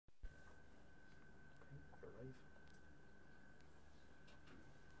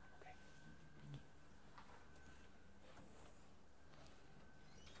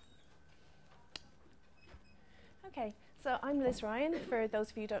I'm Liz Ryan, for those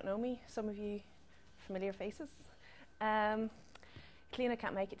of you who don't know me, some of you familiar faces. Cleena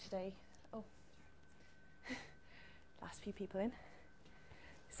can't make it today. Oh, last few people in.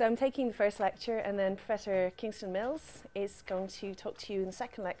 So I'm taking the first lecture, and then Professor Kingston Mills is going to talk to you in the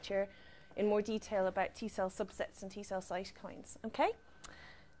second lecture in more detail about T-cell subsets and T-cell cytokines. Okay?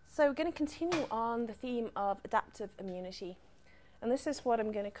 So we're going to continue on the theme of adaptive immunity. And this is what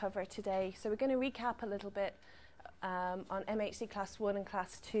I'm going to cover today. So we're going to recap a little bit on MHC class 1 and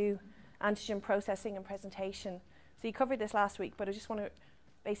class 2 antigen processing and presentation. So you covered this last week, but I just want to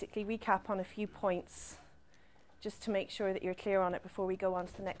basically recap on a few points just to make sure that you're clear on it before we go on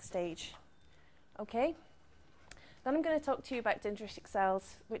to the next stage. Okay? Then I'm going to talk to you about dendritic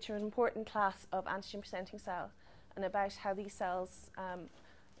cells, which are an important class of antigen-presenting cell, and about how these cells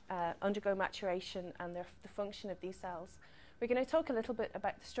undergo maturation and the function of these cells. We're going to talk a little bit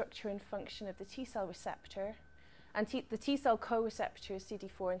about the structure and function of the T-cell receptor, and the T-cell co-receptors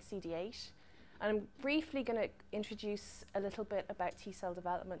CD4 and CD8. And I'm briefly going to introduce a little bit about T-cell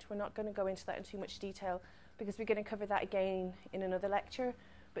development. We're not going to go into that in too much detail because we're going to cover that again in another lecture,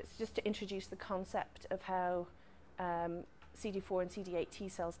 but it's just to introduce the concept of how CD4 and CD8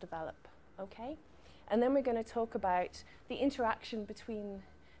 T-cells develop. Okay? And then we're going to talk about the interaction between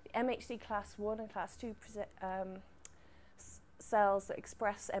the MHC class 1 and class 2 cells that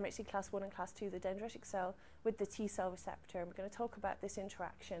express MHC class 1 and class 2, the dendritic cell, with the T-cell receptor. And we're going to talk about this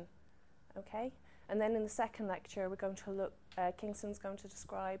interaction. Okay? And then in the second lecture, we're going to look, Kingston's going to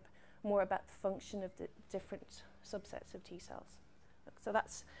describe more about the function of the different subsets of T-cells. So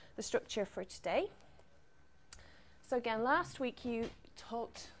that's the structure for today. So again, last week you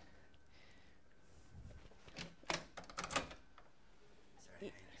talked...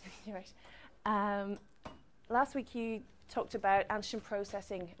 You're right. Last week you talked about antigen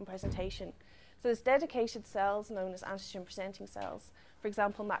processing and presentation. So there's dedicated cells known as antigen-presenting cells, for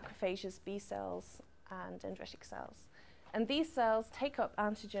example, macrophages, B cells, and dendritic cells. And these cells take up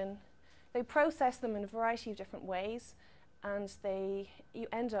antigen, they process them in a variety of different ways, and you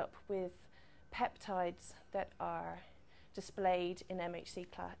end up with peptides that are displayed in MHC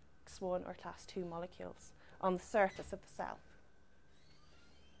class 1 or class 2 molecules on the surface of the cell.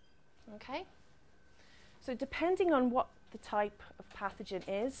 Okay? So depending on what the type of pathogen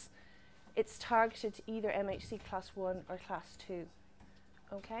is, it's targeted to either MHC class 1 or class 2.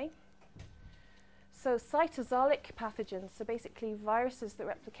 Okay? So cytosolic pathogens, so basically viruses that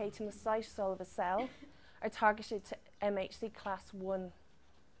replicate in the cytosol of a cell, are targeted to MHC class 1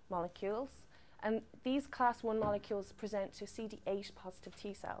 molecules. And these class 1 molecules present to CD8 positive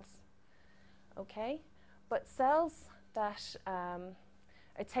T cells. Okay? But cells that are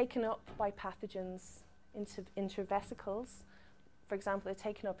taken up by pathogens into vesicles, for example, they're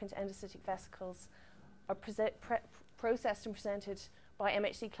taken up into endocytic vesicles, are processed and presented by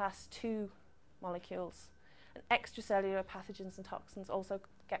MHC class 2 molecules. And extracellular pathogens and toxins also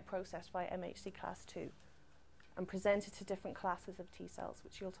get processed by MHC class 2 and presented to different classes of T cells,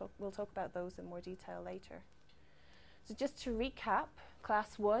 which we'll talk about those in more detail later. So just to recap,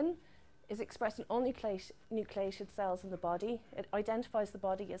 class 1 is expressed in all nucleated cells in the body. It identifies the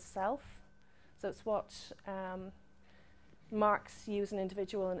body as self. So it's what marks you as an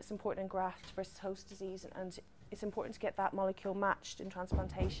individual, and it's important in graft versus host disease, and it's important to get that molecule matched in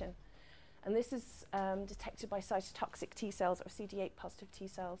transplantation. And this is detected by cytotoxic T cells or CD8 positive T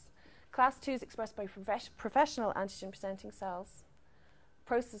cells. Class 2 is expressed by professional antigen presenting cells,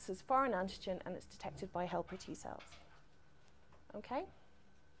 processes foreign antigen, and it's detected by helper T cells. Okay?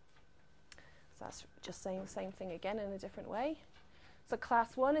 So that's just saying the same thing again in a different way. So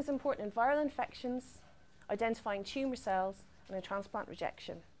class 1 is important in viral infections, identifying tumor cells, and in transplant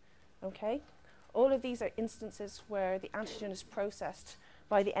rejection. Okay? All of these are instances where the antigen is processed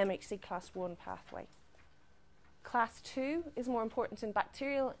by the MHC class 1 pathway. Class 2 is more important in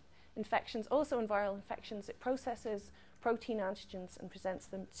bacterial infections, also in viral infections. It processes protein antigens and presents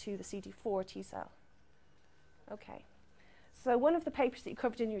them to the CD4 T cell. Okay. So one of the papers that you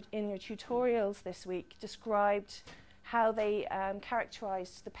covered in your tutorials this week described how they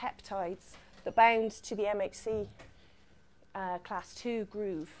characterized the peptides that bound to the MHC class 2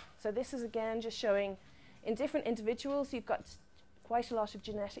 groove. So this is again just showing in different individuals you've got quite a lot of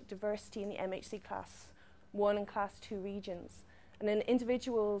genetic diversity in the MHC class 1 and class 2 regions. And in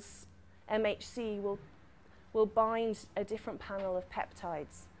individuals, MHC will bind a different panel of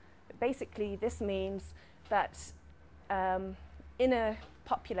peptides. But basically, this means that in a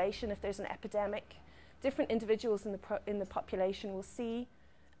population, if there's an epidemic, different individuals in the population will see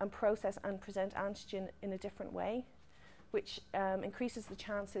and process and present antigen in a different way, which increases the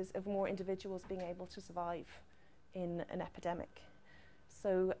chances of more individuals being able to survive in an epidemic.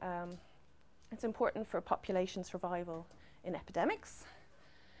 So it's important for population survival in epidemics.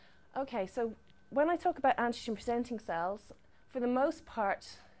 Okay, so when I talk about antigen-presenting cells, for the most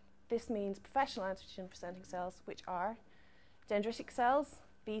part, this means professional antigen-presenting cells, which are dendritic cells,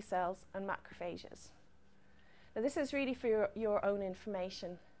 B cells, and macrophages. Now, this is really for your own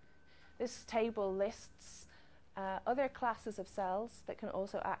information. This table lists other classes of cells that can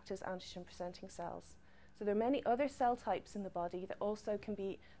also act as antigen-presenting cells. So there are many other cell types in the body that also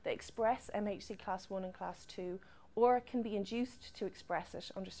that express MHC class 1 and class 2, or can be induced to express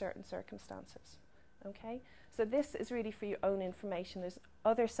it under certain circumstances. Okay? So this is really for your own information. There's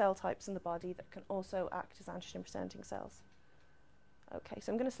other cell types in the body that can also act as antigen-presenting cells. Okay,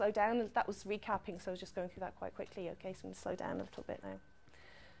 so I'm going to slow down. That was recapping, so I was just going through that quite quickly. Okay, so I'm going to slow down a little bit now.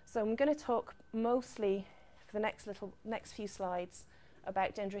 So I'm going to talk mostly for the next few slides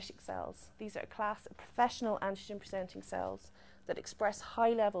about dendritic cells. These are a class of professional antigen-presenting cells that express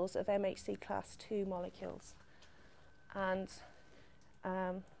high levels of MHC class 2 molecules. And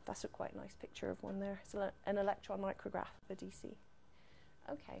that's a quite nice picture of one there. It's an electron micrograph of a DC.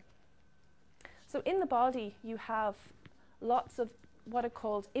 Okay. So in the body, you have lots of what are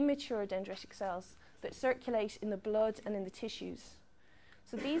called immature dendritic cells that circulate in the blood and in the tissues.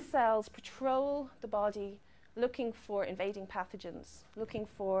 So these cells patrol the body looking for invading pathogens, looking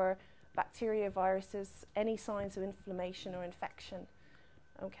for bacteria, viruses, any signs of inflammation or infection.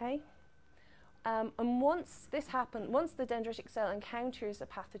 Okay? And once this happens, once the dendritic cell encounters a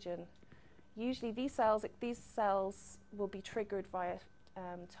pathogen, usually these cells will be triggered via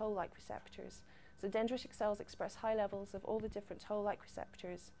toll-like receptors. So dendritic cells express high levels of all the different toll-like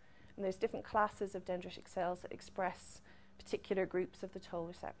receptors, and there's different classes of dendritic cells that express particular groups of the toll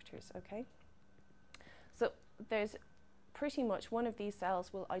receptors. Okay? So there's pretty much one of these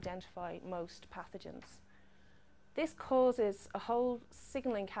cells will identify most pathogens. This causes a whole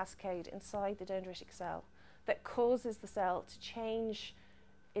signaling cascade inside the dendritic cell that causes the cell to change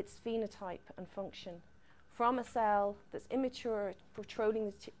its phenotype and function from a cell that's immature,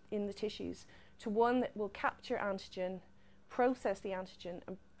 patrolling in the tissues, to one that will capture antigen, process the antigen,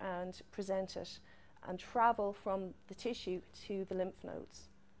 and present it, and travel from the tissue to the lymph nodes.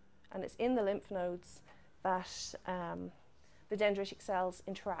 And it's in the lymph nodes that the dendritic cells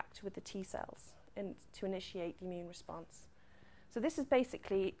interact with the T cells to initiate the immune response. So this is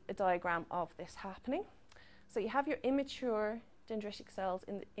basically a diagram of this happening. So you have your immature dendritic cells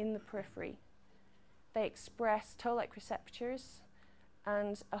in the periphery. They express toll-like receptors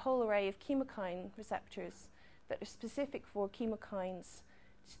and a whole array of chemokine receptors that are specific for chemokines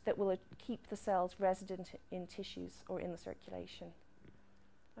that will keep the cells resident in tissues or in the circulation.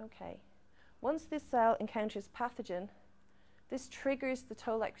 Okay. Once this cell encounters pathogen, this triggers the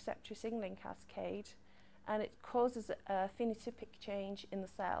toll-like receptor signaling cascade, and it causes a phenotypic change in the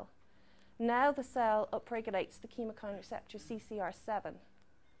cell. Now the cell upregulates the chemokine receptor CCR7.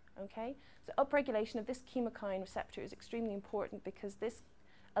 Okay? So upregulation of this chemokine receptor is extremely important because this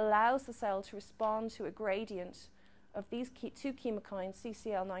allows the cell to respond to a gradient of these two chemokines,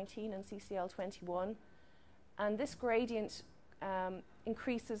 CCL19 and CCL21, and this gradient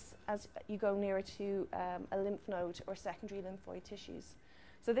increases as you go nearer to a lymph node or secondary lymphoid tissues.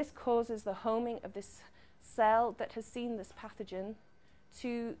 So this causes the homing of this cell that has seen this pathogen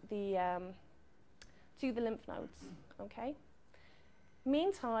to the lymph nodes. Okay?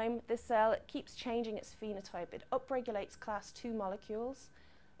 Meantime, this cell keeps changing its phenotype. It upregulates class 2 molecules.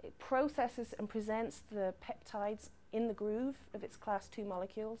 It processes and presents the peptides in the groove of its class 2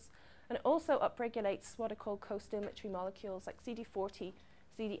 molecules. And it also upregulates what are called co-stimulatory molecules like CD40,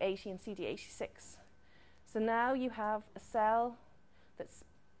 CD80, and CD86. So now you have a cell that's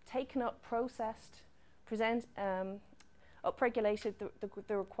taken up, processed, upregulated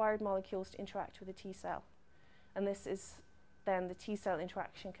the required molecules to interact with a T cell. And this is then the T cell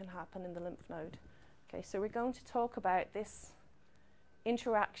interaction can happen in the lymph node. Okay, so we're going to talk about this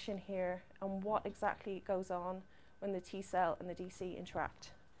interaction here and what exactly goes on when the T cell and the DC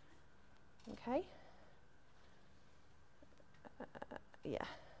interact. Okay. Yeah.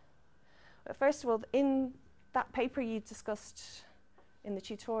 But first of all, in that paper you discussed in the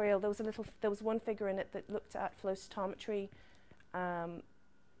tutorial, there was one figure in it that looked at flow cytometry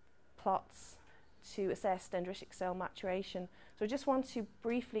plots to assess dendritic cell maturation. So I just want to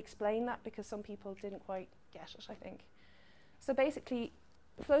briefly explain that because some people didn't quite get it, I think. So basically,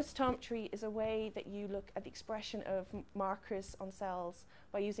 flow cytometry is a way that you look at the expression of markers on cells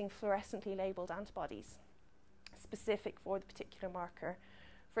by using fluorescently labeled antibodies specific for the particular marker.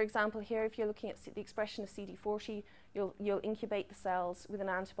 For example, here if you're looking at the expression of CD40, you'll incubate the cells with an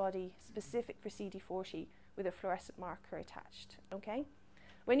antibody specific for CD40, with a fluorescent marker attached. Okay?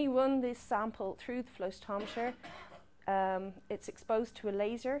 When you run this sample through the flow cytometer, it's exposed to a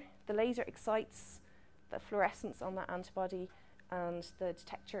laser. The laser excites the fluorescence on that antibody, and the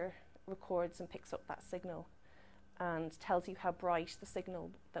detector records and picks up that signal and tells you how bright the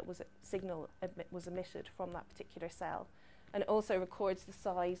signal was emitted from that particular cell. And it also records the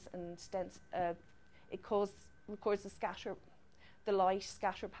size and records the light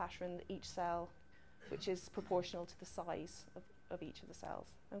scatter pattern that each cell, which is proportional to the size of each of the cells.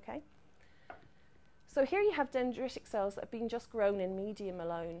 Okay? So here you have dendritic cells that have been just grown in medium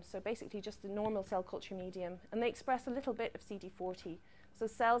alone, so basically just the normal cell culture medium, and they express a little bit of CD40. So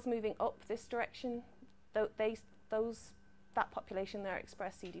cells moving up this direction, that population there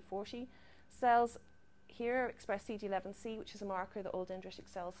express CD40. Cells here express CD11C, which is a marker that all dendritic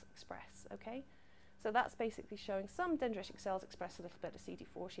cells express. Okay? So that's basically showing some dendritic cells express a little bit of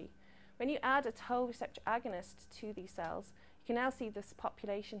CD40. When you add a toll receptor agonist to these cells, you can now see this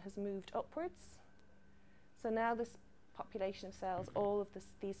population has moved upwards. So now this population of cells, all of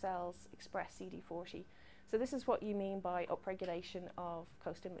these cells express CD40. So this is what you mean by upregulation of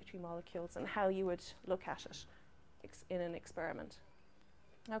co-stimulatory molecules and how you would look at it in an experiment.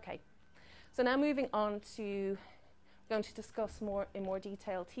 Okay, so now moving on to, going to discuss in more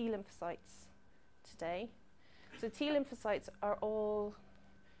detail T lymphocytes today. So T lymphocytes are all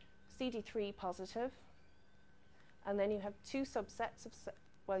CD3 positive, and then you have two subsets of,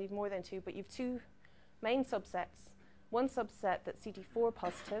 well, you've more than two, but you've two main subsets, one subset that's CD4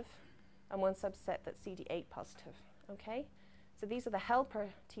 positive and one subset that's CD8 positive. Okay? So these are the helper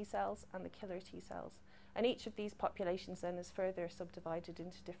T cells and the killer T cells. And each of these populations then is further subdivided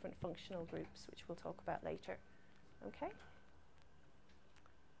into different functional groups, which we'll talk about later. Okay?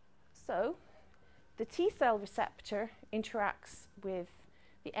 So the T cell receptor interacts with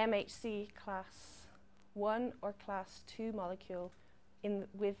the MHC class 1 or class 2 molecule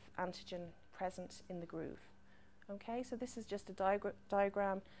with antigen present in the groove. Okay, so this is just a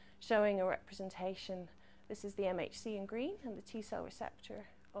diagram showing a representation. This is the MHC in green and the T cell receptor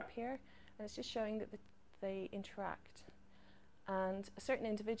up here, and it's just showing that they interact. And a certain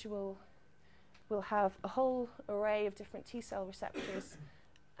individual will have a whole array of different T cell receptors,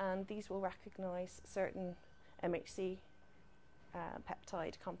 and these will recognize certain MHC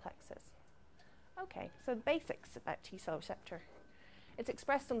peptide complexes. Okay, so the basics about T cell receptor. It's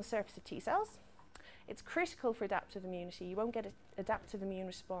expressed on the surface of T cells. It's critical for adaptive immunity. You won't get an adaptive immune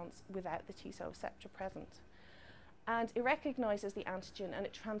response without the T cell receptor present. And it recognizes the antigen, and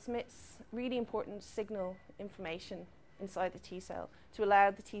it transmits really important signal information inside the T cell to allow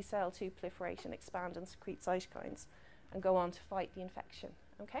the T cell to proliferate and expand and secrete cytokines and go on to fight the infection.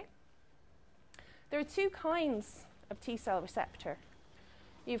 Okay? There are two kinds of T cell receptor.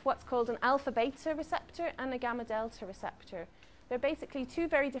 You have what's called an alpha beta receptor and a gamma delta receptor. They're basically two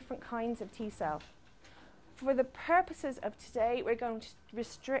very different kinds of T cell. For the purposes of today, we're going to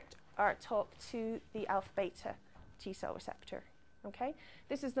restrict our talk to the alpha beta T cell receptor. Okay?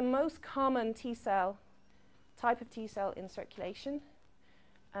 This is the most common T cell type of T cell in circulation.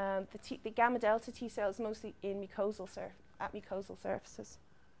 The gamma delta T cell is mostly in at mucosal surfaces.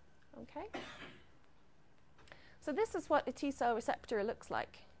 Okay? So this is what a T cell receptor looks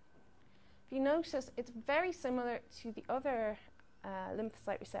like. If you notice, it's very similar to the other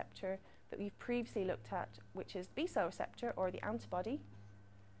lymphocyte receptor that we've previously looked at, which is B cell receptor, or the antibody.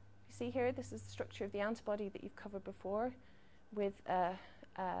 You see here, this is the structure of the antibody that you've covered before, with a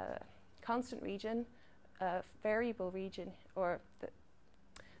constant region, a variable region, or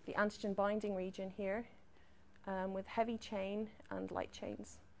the antigen binding region here, with heavy chain and light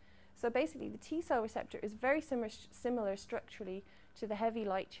chains. So basically, the T cell receptor is very similar structurally to the heavy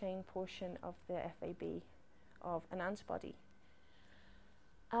light chain portion of the FAB of an antibody.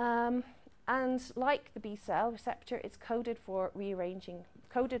 And like the B cell receptor, it's coded for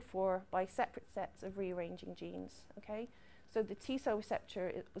by separate sets of rearranging genes. Okay, so the T cell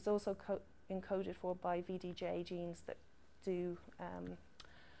receptor is also encoded for by VDJ genes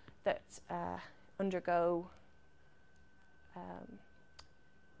that undergo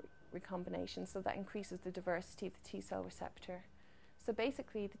recombination, so that increases the diversity of the T cell receptor. So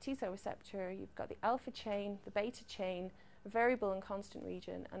basically, the T cell receptor, you've got the alpha chain, the beta chain, a variable and constant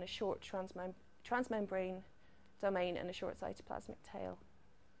region, and a short transmembrane domain and a short cytoplasmic tail.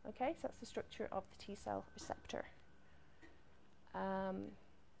 Okay, so that's the structure of the T cell receptor.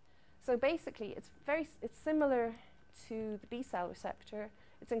 So basically, it's similar to the B cell receptor.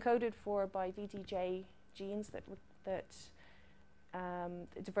 It's encoded for by VDJ genes that the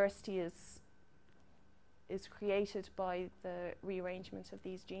diversity is created by the rearrangement of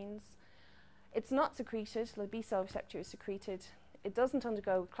these genes. It's not secreted, the B cell receptor is secreted. It doesn't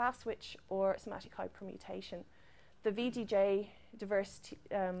undergo class switch or somatic hypermutation. The VDJ diverse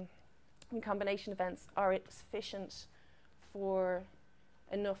recombination events are sufficient for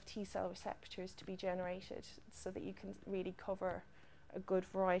enough T cell receptors to be generated so that you can really cover a good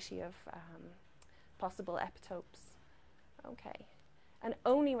variety of possible epitopes. Okay, and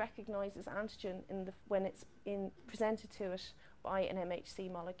only recognizes antigen when it's presented to it by an MHC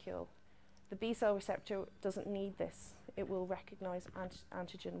molecule. The B cell receptor doesn't need this. It will recognize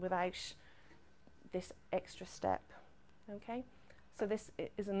antigen without this extra step. Okay, so this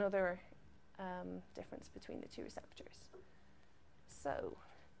is another difference between the two receptors. So,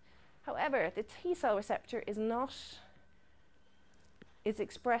 however, the T cell receptor is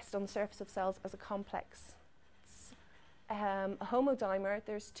expressed on the surface of cells as a complex. It's a homodimer.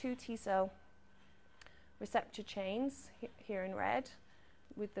 There's two T cell receptor chains here in red,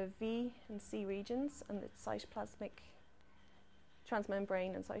 with the V and C regions and the cytoplasmic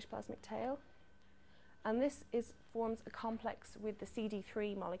transmembrane and cytoplasmic tail. And this forms a complex with the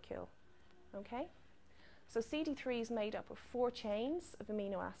CD3 molecule. Okay? So CD3 is made up of 4 chains of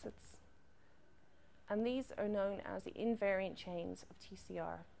amino acids. And these are known as the invariant chains of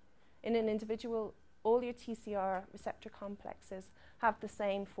TCR. In an individual, all your TCR receptor complexes have the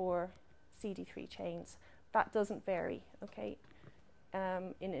same 4 CD3 chains. That doesn't vary, okay?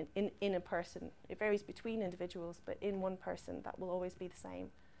 In a person. It varies between individuals, but in one person, that will always be the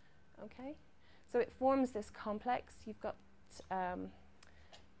same. Okay? So it forms this complex. You've got a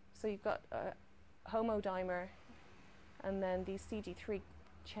homodimer, and then these CD3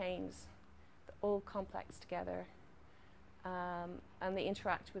 chains that all complex together, and they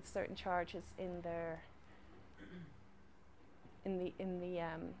interact with certain charges in the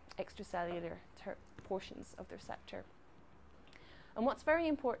extracellular portions of the receptor. And what's very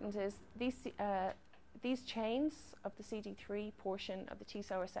important is these chains of the CD3 portion of the T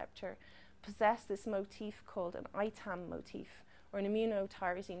cell receptor possess this motif called an ITAM motif, or an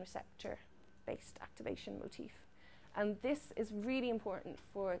immunotyrosine receptor-based activation motif. And this is really important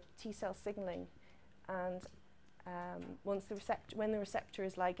for T cell signaling, and when the receptor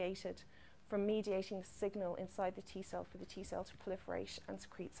is ligated, for mediating the signal inside the T cell for the T cell to proliferate and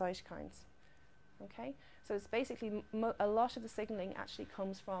secrete cytokines. Okay, so it's basically a lot of the signaling actually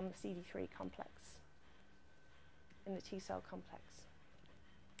comes from the CD3 complex in the T cell complex.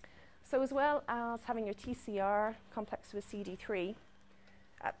 So as well as having your TCR complex with CD3,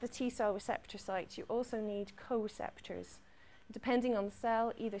 at the T cell receptor site you also need co-receptors, depending on the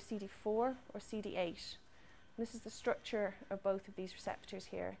cell, either CD4 or CD8. And this is the structure of both of these receptors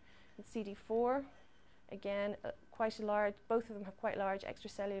here. And CD4, again, both of them have quite large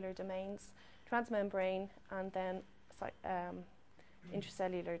extracellular domains, transmembrane, and then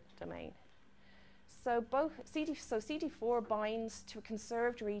intracellular domain. So CD4 binds to a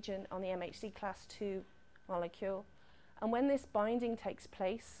conserved region on the MHC class II molecule, and when this binding takes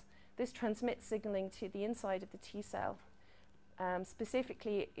place, this transmits signaling to the inside of the T cell.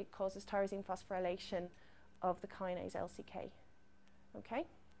 Specifically, it causes tyrosine phosphorylation of the kinase LCK. Okay,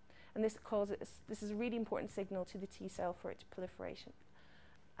 and this is a really important signal to the T cell for its proliferation.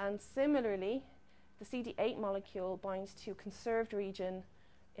 And similarly, the CD8 molecule binds to a conserved region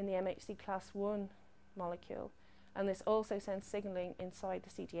in the MHC class I molecule, and this also sends signaling inside the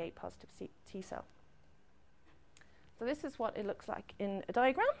CD8 positive T cell. So this is what it looks like in a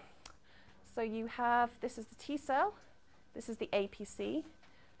diagram. So you have, this is the T cell, this is the APC.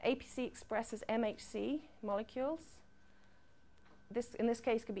 APC expresses MHC molecules. This, in this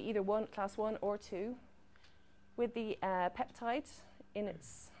case, could be either class 1 or 2, with the peptide in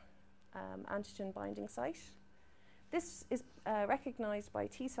its antigen binding site. This is recognized by a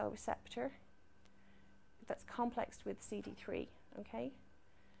T cell receptor that's complexed with CD3. Okay.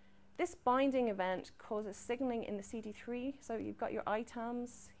 This binding event causes signaling in the CD3, so you've got your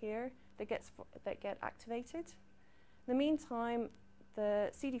ITAMs here that get activated. In the meantime,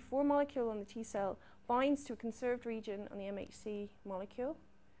 the CD4 molecule on the T cell binds to a conserved region on the MHC molecule.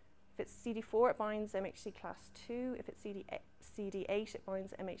 If it's CD4, it binds MHC class II. If it's CD8, it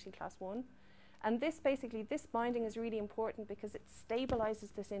binds MHC class I. And this binding is really important because it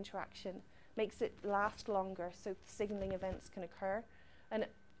stabilizes this interaction, makes it last longer so signaling events can occur. And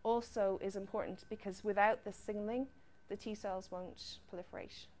it also is important because without this signaling, the T cells won't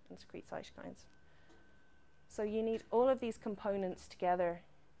proliferate and secrete cytokines. So you need all of these components together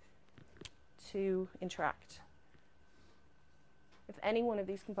to interact. If any one of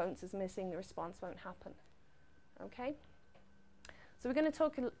these components is missing, the response won't happen. Okay? So we're going to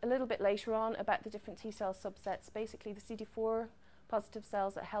talk a little bit later on about the different T cell subsets. Basically, the CD4 positive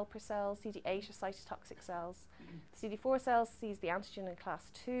cells are helper cells, CD8 are cytotoxic cells. The CD4 cells sees the antigen in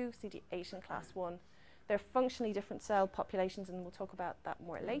class 2, CD8 in class 1. They're functionally different cell populations, and we'll talk about that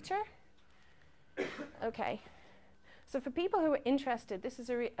more later. Okay, so for people who are interested, this is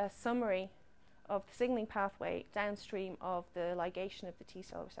a summary of the signaling pathway downstream of the ligation of the T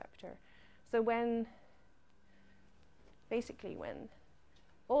cell receptor. So basically when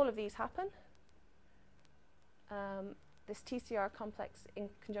all of these happen, this TCR complex in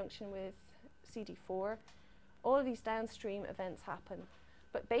conjunction with CD4, all of these downstream events happen.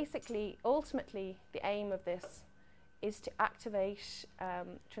 But basically, ultimately, the aim of this is to activate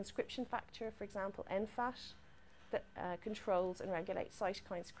transcription factor, for example, NFAT, that controls and regulates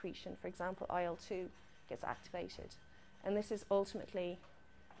cytokine secretion. For example, IL-2 gets activated. And this is ultimately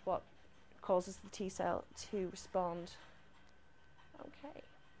what causes the T cell to respond. Okay.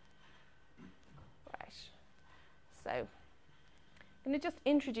 Right. So I'm going to just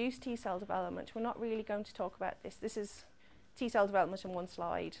introduce T cell development. We're not really going to talk about this. This is T cell development in one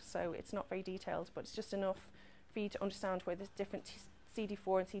slide, so it's not very detailed, but it's just enough for you to understand where the different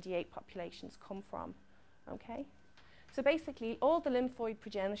CD4 and CD8 populations come from. Okay? So basically, all the lymphoid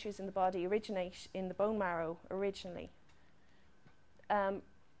progenitors in the body originate in the bone marrow originally. A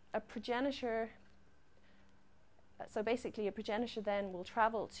progenitor, so basically a progenitor then will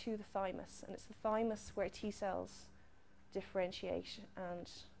travel to the thymus, and it's the thymus where T cells differentiate and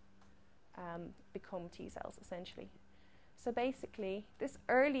become T cells, essentially. So basically, this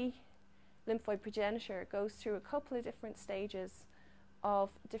early lymphoid progenitor goes through a couple of different stages of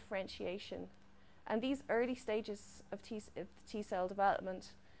differentiation. And these early stages of T cell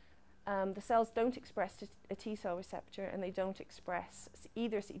development, the cells don't express a T cell receptor, and they don't express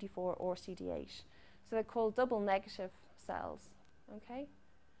either CD4 or CD8. So they're called double negative cells. Okay?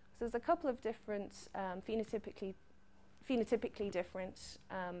 So there's a couple of different phenotypically different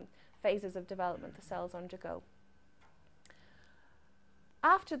phases of development the cells undergo.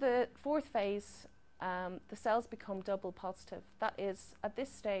 After the fourth phase, the cells become double positive. That is, at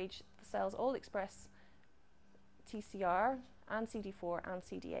this stage, the cells all express TCR and CD4 and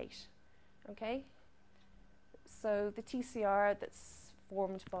CD8. Okay? So the TCR that's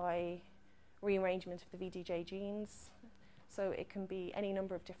formed by rearrangement of the VDJ genes, so it can be any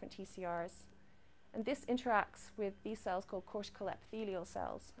number of different TCRs. And this interacts with these cells called cortical epithelial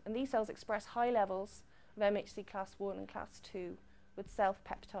cells. And these cells express high levels of MHC class 1 and class 2 with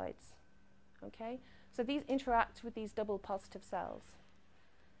self-peptides. Okay? So these interact with these double positive cells.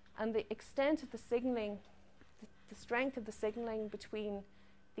 And the extent of the signaling, the strength of the signaling between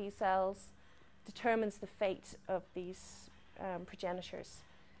these cells determines the fate of these progenitors.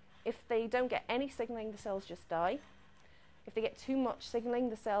 If they don't get any signaling, the cells just die. If they get too much signaling,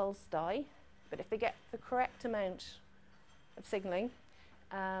 the cells die. But if they get the correct amount of signaling,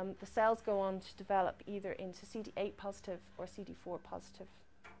 the cells go on to develop either into CD8 positive or CD4 positive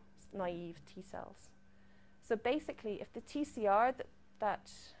naive T cells. So basically, if the TCR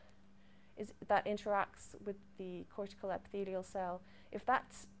that interacts with the cortical epithelial cell, if that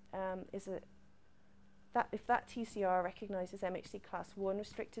TCR recognizes MHC class 1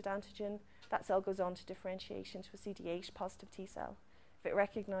 restricted antigen, that cell goes on to differentiate into a CD8 positive T cell. If it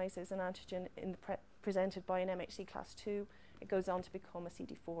recognizes an antigen presented by an MHC class 2, it goes on to become a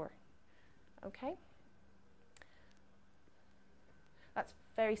CD4. Okay? That's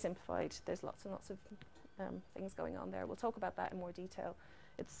very simplified. There's lots and lots of things going on there. We'll talk about that in more detail.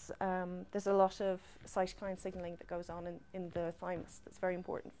 There's a lot of cytokine signaling that goes on in the thymus that's very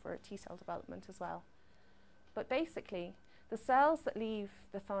important for T cell development as well. But basically, the cells that leave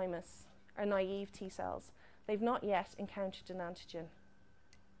the thymus are naive T cells. They've not yet encountered an antigen.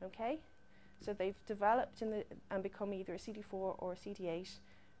 Okay? So they've developed and become either a CD4 or a CD8.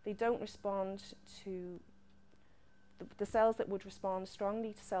 They don't respond to the cells that would respond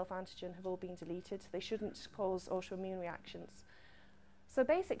strongly to self-antigen have all been deleted. They shouldn't cause autoimmune reactions. So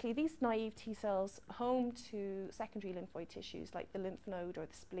basically, these naive T cells home to secondary lymphoid tissues like the lymph node or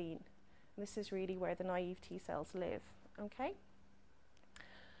the spleen. And this is really where the naive T cells live. Okay?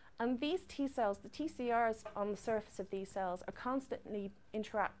 And these T cells, the TCRs on the surface of these cells are constantly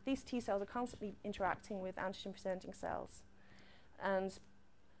these T cells are constantly interacting with antigen-presenting cells. And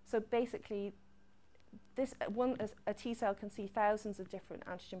so basically, a T cell can see thousands of different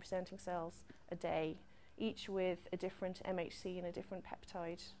antigen-presenting cells a day, each with a different MHC and a different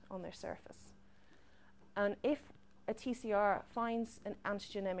peptide on their surface. And if a TCR finds an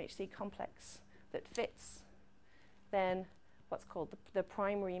antigen MHC complex that fits, then what's called the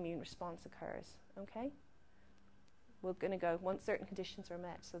primary immune response occurs. Okay? We're going to go once certain conditions are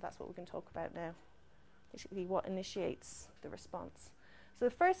met, so that's what we're going to talk about now. basically what initiates the response. So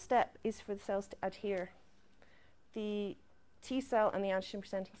the first step is for the cells to adhere. The T cell and the antigen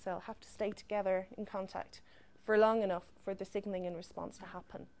presenting cell have to stay together in contact for long enough for the signaling and response to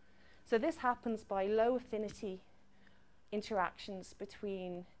happen. So this happens by low affinity interactions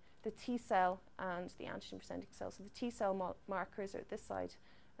between the T cell and the antigen presenting cell. So the T cell markers are at this side,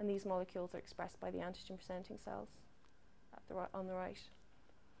 and these molecules are expressed by the antigen presenting cells at the on the right.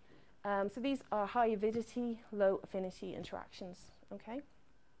 So these are high avidity, low affinity interactions, okay,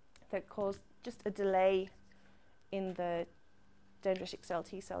 that cause just a delay in the dendritic cell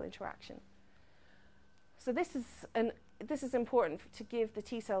T cell interaction. So this is important to give the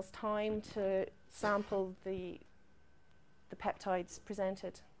T cells time to sample the peptides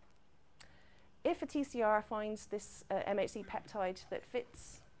presented. If a TCR finds this MHC peptide that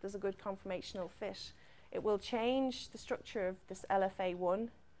fits, there's a good conformational fit, it will change the structure of this LFA1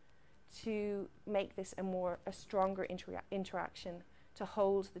 to make this a stronger interaction to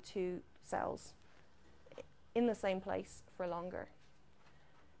hold the two cells in the same place for longer.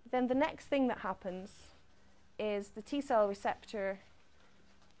 Then the next thing that happens is the T cell receptor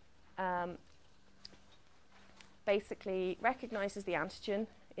basically recognizes the antigen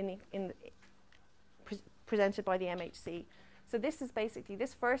presented by the MHC. So this is basically,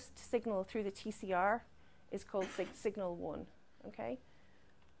 this first signal through the TCR is called signal 1, okay?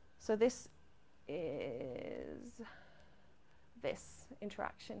 So this is this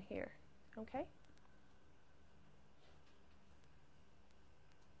interaction here, okay?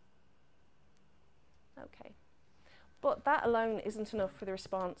 Okay. But that alone isn't enough for the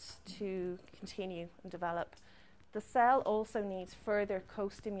response to continue and develop. The cell also needs further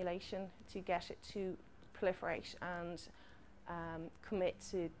co-stimulation to get it to proliferate and commit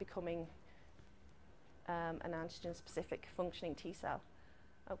to becoming an antigen-specific functioning T cell.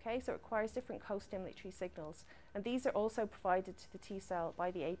 Okay, so it requires different co-stimulatory signals, and these are also provided to the T cell by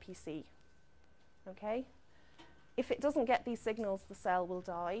the APC. Okay, if it doesn't get these signals, the cell will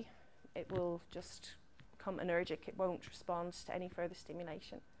die. It will just become anergic. It won't respond to any further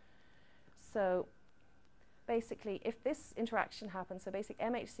stimulation. So basically, if this interaction happens, so basic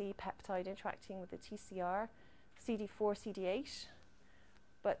MHC peptide interacting with the TCR, CD4, CD8,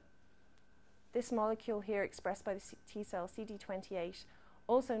 but this molecule here expressed by the T cell, CD28,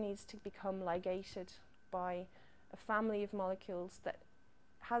 also needs to become ligated by a family of molecules that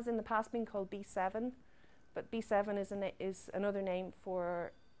has in the past been called B7, but B7 is another name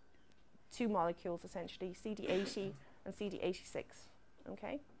for two molecules essentially, CD80 and CD86,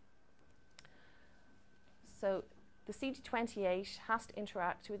 okay? So the CD28 has to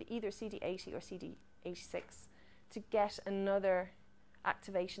interact with either CD80 or CD86 to get another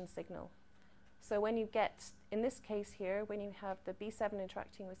activation signal. So when you get, in this case here, when you have the B7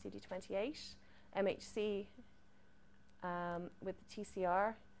 interacting with CD28, MHC with the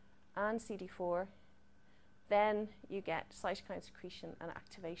TCR and CD4, then you get cytokine secretion and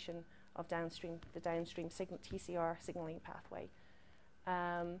activation of the downstream TCR signaling pathway.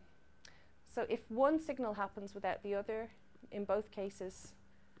 So if one signal happens without the other, in both cases,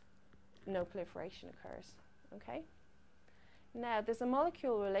 no proliferation occurs, okay? Now, there's a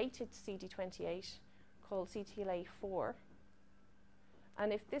molecule related to CD28 called CTLA4,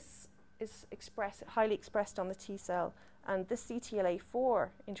 and if this is highly expressed on the T cell, and this CTLA4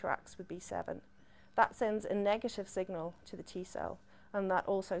 interacts with B7, that sends a negative signal to the T cell, and that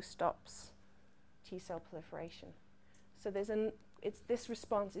also stops T cell proliferation. So this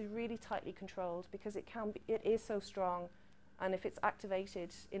response is really tightly controlled because it is so strong, and if it's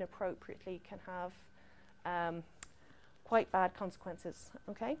activated inappropriately, can have quite bad consequences,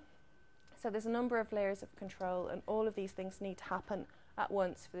 okay? So there's a number of layers of control, and all of these things need to happen at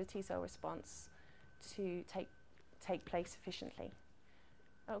once for the T cell response to take place efficiently.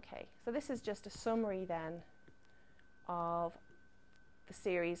 Okay, so this is just a summary then of the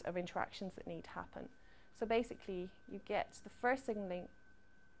series of interactions that need to happen. So basically, you get the first signaling.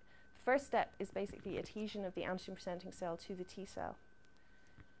 The first step is basically adhesion of the antigen presenting cell to the T cell.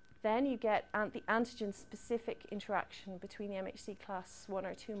 Then you get the antigen-specific interaction between the MHC class 1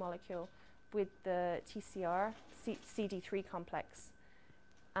 or 2 molecule with the TCR, CD3 complex.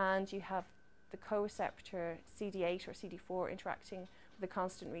 And you have the co-receptor CD8 or CD4 interacting with the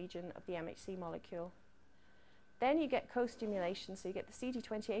constant region of the MHC molecule. Then you get co-stimulation, so you get the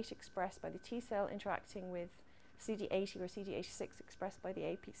CD28 expressed by the T cell interacting with CD80 or CD86 expressed by the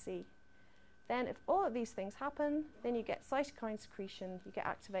APC. Then if all of these things happen, then you get cytokine secretion, you get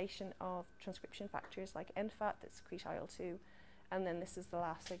activation of transcription factors like NFAT that secrete IL-2, and then this is the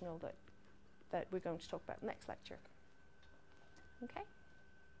last signal that we're going to talk about next lecture. Okay?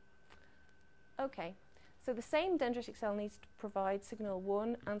 Okay, So the same dendritic cell needs to provide signal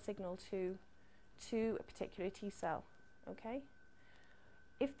 1 and signal 2 to a particular T cell. Okay?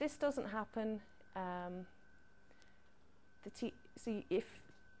 If this doesn't happen,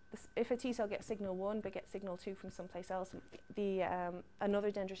 if a T cell gets signal 1 but gets signal 2 from someplace else,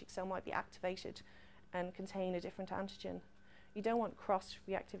 another dendritic cell might be activated and contain a different antigen. You don't want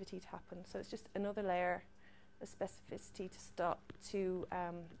cross-reactivity to happen, so it's just another layer of specificity to stop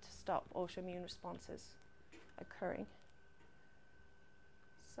autoimmune responses occurring.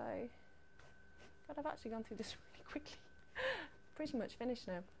 So, God, I've actually gone through this really quickly. Pretty much finished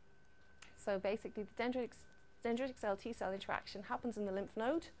now. So basically, the dendritic cell T cell interaction happens in the lymph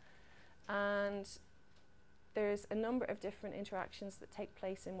node, and there's a number of different interactions that take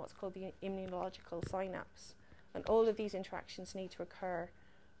place in what's called the immunological synapse. And all of these interactions need to occur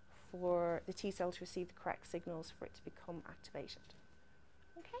for the T cell to receive the correct signals for it to become activated.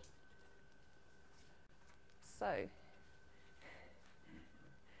 Okay? So,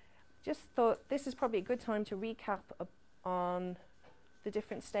 just thought this is probably a good time to recap on the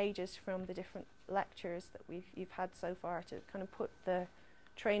different stages from the different lectures that you've had so far to kind of put the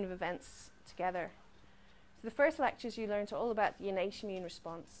train of events together. So the first lectures you learned all about the innate immune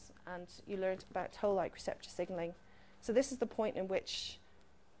response, and you learned about toll-like receptor signaling. So this is the point in which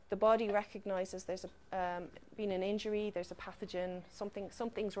the body recognizes there's been an injury, there's a pathogen,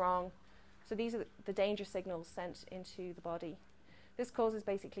 something's wrong. So these are the danger signals sent into the body. This causes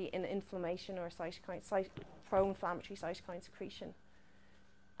basically an inflammation or a pro-inflammatory cytokine secretion.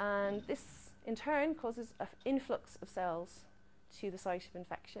 And this, in turn, causes an influx of cells to the site of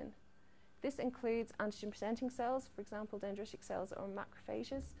infection. This includes antigen-presenting cells, for example, dendritic cells or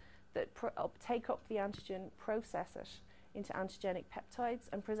macrophages, that take up the antigen, process it into antigenic peptides,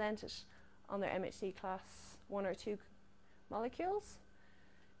 and present it on their MHC class 1 or 2 molecules.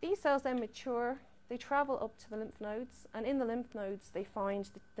 These cells then mature, they travel up to the lymph nodes, and in the lymph nodes they find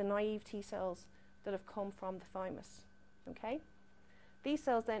the naive T cells that have come from the thymus. Okay? These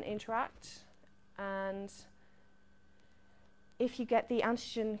cells then interact, and if you get the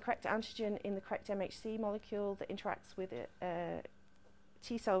correct antigen in the correct MHC molecule that interacts with a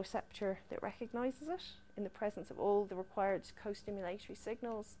T cell receptor that recognizes it in the presence of all the required co-stimulatory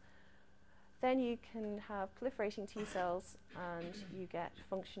signals, then you can have proliferating T cells and you get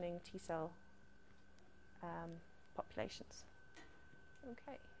functioning T cell populations.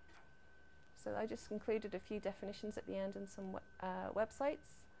 Okay. So I just included a few definitions at the end and some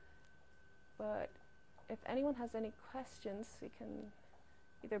websites. But if anyone has any questions, we can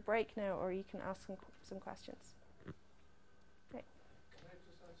either break now or you can ask some questions. Okay. Can I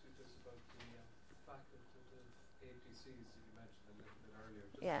just ask you just about the facultative APCs that you mentioned a little bit earlier?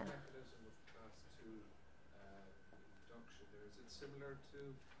 Just Yeah. the mechanism of class 2 induction there. Is it similar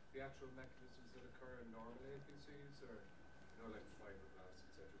to the actual mechanisms that occur in normal APCs, or like fibroblasts,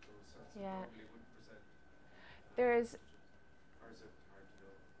 etc.? Those cells normally wouldn't present. There's. Or is it hard to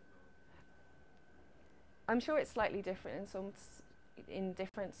know? I'm sure it's slightly different in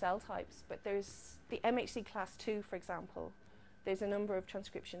different cell types, but there's the MHC class 2, for example. There's a number of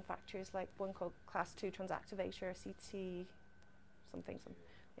transcription factors, like one called class 2 transactivator, CT something,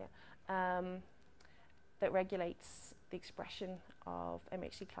 that regulates the expression of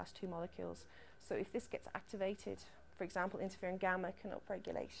MHC class 2 molecules. So if this gets activated, for example, interferon gamma can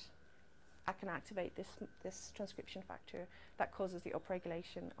activate this transcription factor that causes the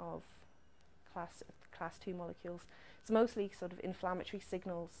upregulation of class 2 molecules. It's mostly sort of inflammatory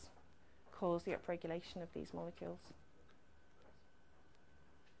signals cause the upregulation of these molecules.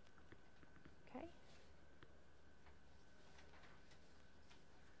 Okay.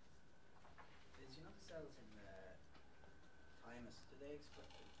 The cells in the thymus, do they express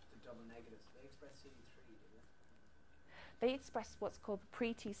the double negatives? Do they express CD3? Do they? They express what's called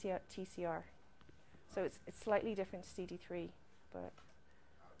pre-TCR. So it's slightly different to CD3, but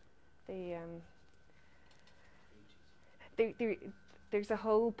there's a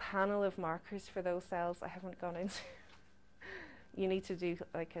whole panel of markers for those cells I haven't gone into. You need to do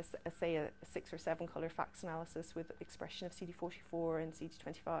like a 6 or 7 color FACS analysis with expression of CD44 and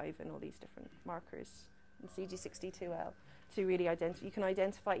CD25 and all these different markers, and CD62L to really identify. You can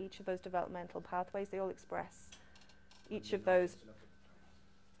identify each of those developmental pathways. They all express each of those.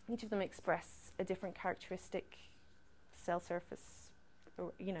 Each of them express a different characteristic cell surface,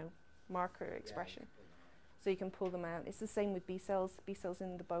 or marker expression. So you can pull them out. It's the same with B cells. B cells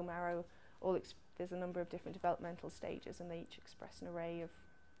in the bone marrow, there's a number of different developmental stages, and they each express an array of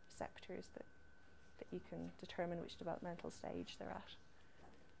receptors that you can determine which developmental stage they're at.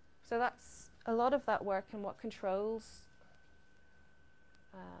 So that's a lot of that work, and what controls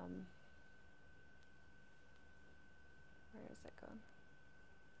Where is it gone?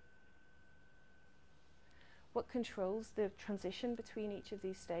 What controls the transition between each of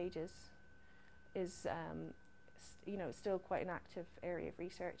these stages is, you know, it's still quite an active area of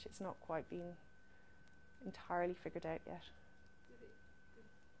research. It's not quite been entirely figured out yet.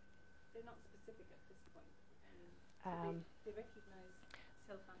 They're not specific at this point. So they recognise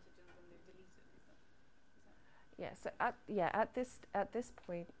self-antigens when they're deleted. At this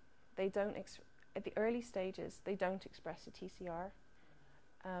point, they don't. At the early stages, they don't express a TCR.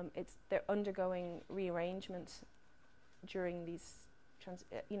 They're undergoing rearrangement during these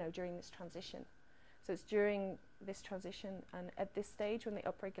during this transition. So it's during this transition, and at this stage, when they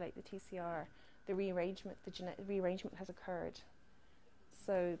upregulate the TCR, the genetic rearrangement has occurred.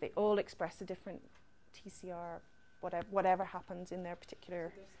 So they all express a different TCR, whatever happens in their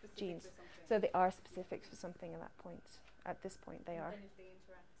particular genes. So they are specific for something at that point. At this point, they are. And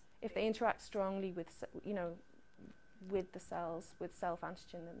if they interact strongly with, with the cells, with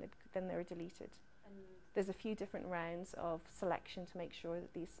self-antigen, then they're deleted. And there's a few different rounds of selection to make sure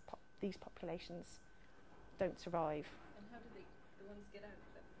that these populations don't survive. And how do the ones get out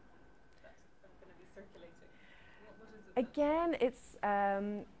that are going to be circulating? What is it? Again, it's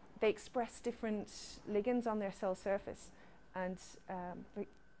they express different ligands on their cell surface, and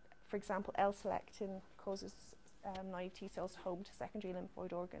for example, L-selectin causes naive T cells home to secondary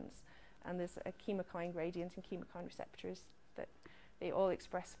lymphoid organs, and there's a chemokine gradient and chemokine receptors that they all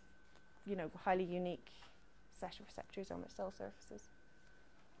express, highly unique set of receptors on their cell surfaces.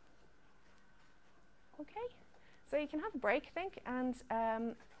 Okay, so you can have a break, I think,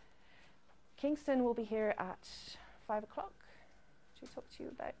 and Kingston will be here at 5 o'clock to talk to you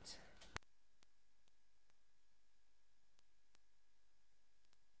about